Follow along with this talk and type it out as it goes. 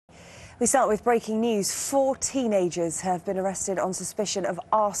We start with breaking news. 4 teenagers have been arrested on suspicion of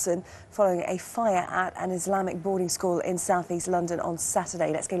arson following a fire at an Islamic boarding school in south-east London on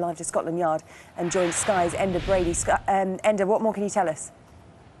Saturday. Let's go live to Scotland Yard and join Sky's Enda Brady. Enda, what more can you tell us?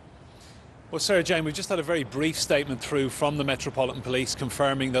 Well, Sarah Jane, we've just had a very brief statement through from the Metropolitan Police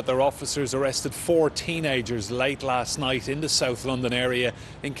confirming that their officers arrested 4 teenagers late last night in the South London area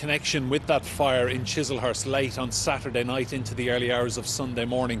in connection with that fire in Chislehurst late on Saturday night into the early hours of Sunday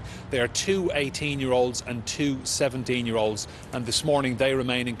morning. They are 2 18-year-olds and 2 17-year-olds, and this morning they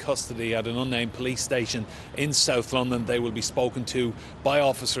remain in custody at an unnamed police station in South London. They will be spoken to by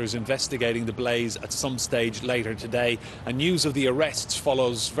officers investigating the blaze at some stage later today, and news of the arrests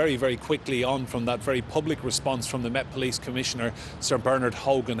follows very, very quickly on from that very public response from the Met Police Commissioner, Sir Bernard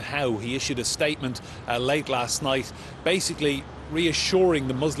Hogan-Howe. He issued a statement late last night, basically reassuring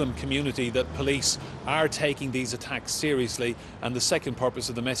the Muslim community that police are taking these attacks seriously. And the second purpose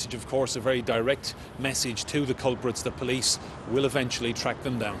of the message, of course, a very direct message to the culprits that police will eventually track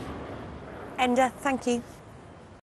them down. Enda, thank you.